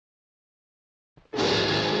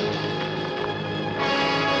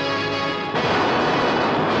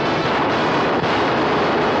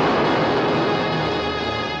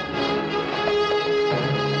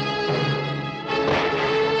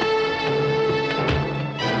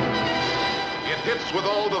writhes with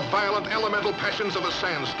all the violent elemental passions of a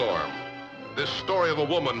sandstorm. This story of a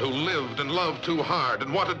woman who lived and loved too hard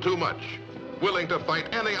and wanted too much, willing to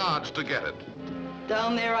fight any odds to get it.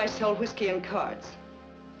 Down there I sell whiskey and cards.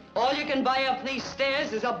 All you can buy up these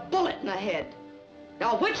stairs is a bullet in the head.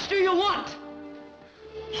 Now, which do you want?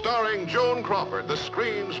 Starring Joan Crawford, the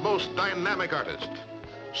screen's most dynamic artist.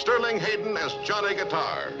 Sterling Hayden as Johnny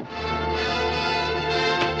Guitar.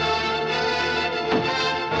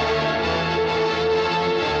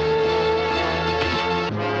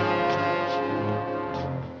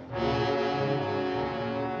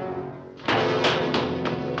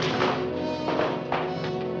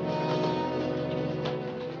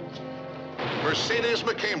 Mercedes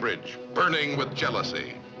McCambridge, burning with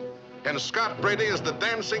jealousy. And Scott Brady as the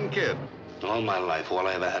dancing kid. All my life, all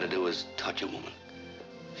I ever had to do was touch a woman.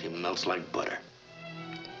 She melts like butter.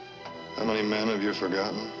 How many men have you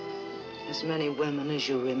forgotten? As many women as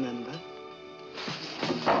you remember.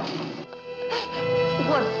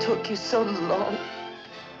 What took you so long?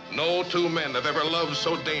 No two men have ever loved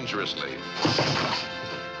so dangerously.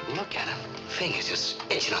 Look at him. Fingers just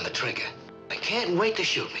itching on the trigger. I can't wait to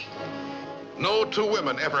shoot me. No two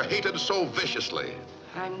women ever hated so viciously.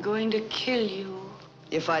 I'm going to kill you.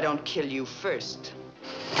 If I don't kill you first.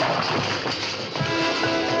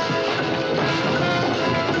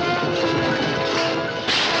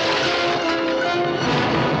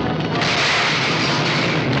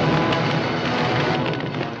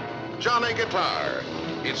 Johnny Guitar.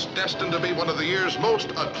 It's destined to be one of the year's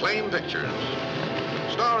most acclaimed pictures.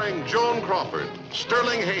 Starring Joan Crawford,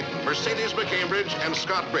 Sterling Hayden, Mercedes McCambridge, and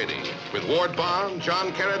Scott Brady, with Ward Bond,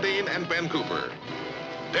 John Carradine, and Ben Cooper.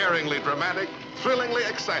 Daringly dramatic, thrillingly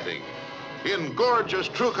exciting, in gorgeous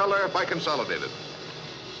true color by Consolidated.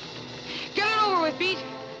 Get it over with, Pete.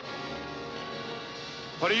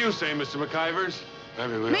 What do you say, Mr. McIvers?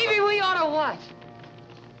 Maybe we ought to what?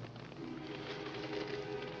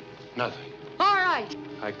 Nothing. All right.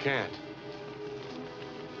 I can't.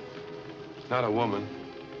 Not a woman.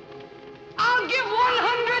 I'll give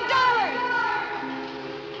 $100.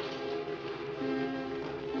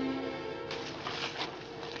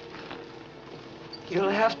 You'll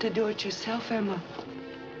have to do it yourself, Emma.